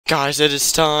Guys, it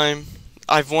is time.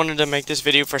 I've wanted to make this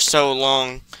video for so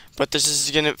long, but this is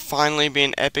gonna finally be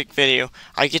an epic video.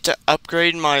 I get to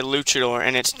upgrade my Luchador,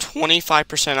 and it's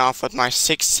 25% off with my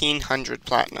 1600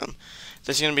 platinum.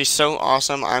 This is gonna be so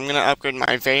awesome. I'm gonna upgrade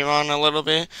my Veyron a little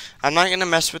bit. I'm not gonna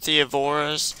mess with the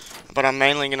Evoras, but I'm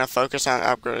mainly gonna focus on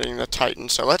upgrading the Titan.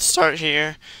 So let's start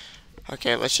here.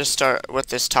 Okay, let's just start with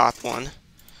this top one.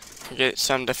 Get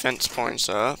some defense points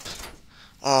up.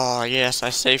 Oh, yes, I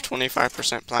saved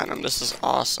 25% platinum. This is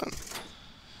awesome.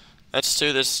 Let's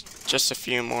do this just a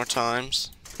few more times.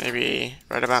 Maybe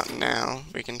right about now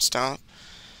we can stop.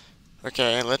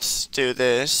 Okay, let's do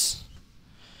this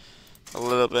a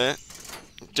little bit.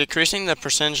 Decreasing the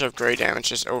percentage of gray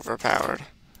damage is overpowered.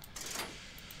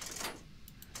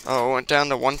 Oh, it went down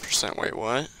to 1%. Wait,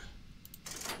 what?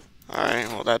 Alright,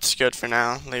 well that's good for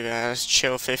now. Leave it as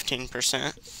chill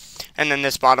 15%. And then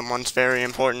this bottom one's very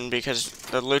important because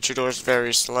the Luchador is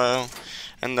very slow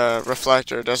and the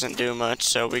reflector doesn't do much,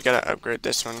 so we gotta upgrade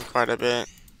this one quite a bit.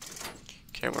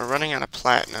 Okay, we're running out of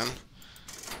platinum.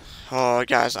 Oh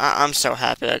guys, I'm so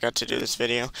happy I got to do this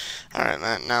video.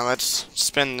 Alright, now let's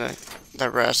spend the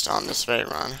rest on this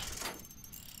Veyron.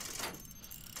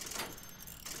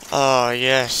 Oh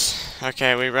yes.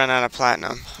 Okay, we ran out of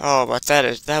platinum. Oh, but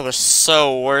that was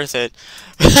so worth it.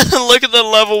 Look at the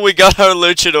level we got our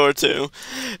Luchador to.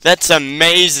 That's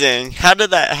amazing. How did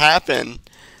that happen?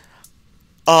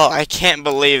 Oh, I can't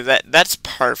believe that. That's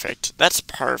perfect. That's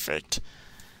perfect.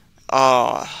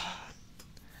 Oh.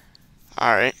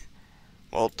 Alright.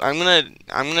 Well, I'm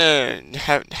gonna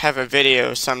have a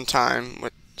video sometime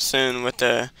soon with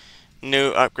the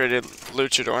new upgraded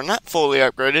Luchador. Not fully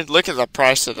upgraded. Look at the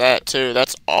price of that too.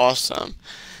 That's awesome.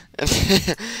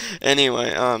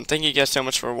 Anyway, thank you guys so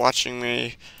much for watching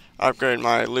me upgrade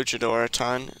my Luchador a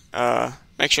ton.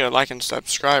 Make sure to like and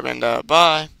subscribe, and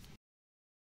bye.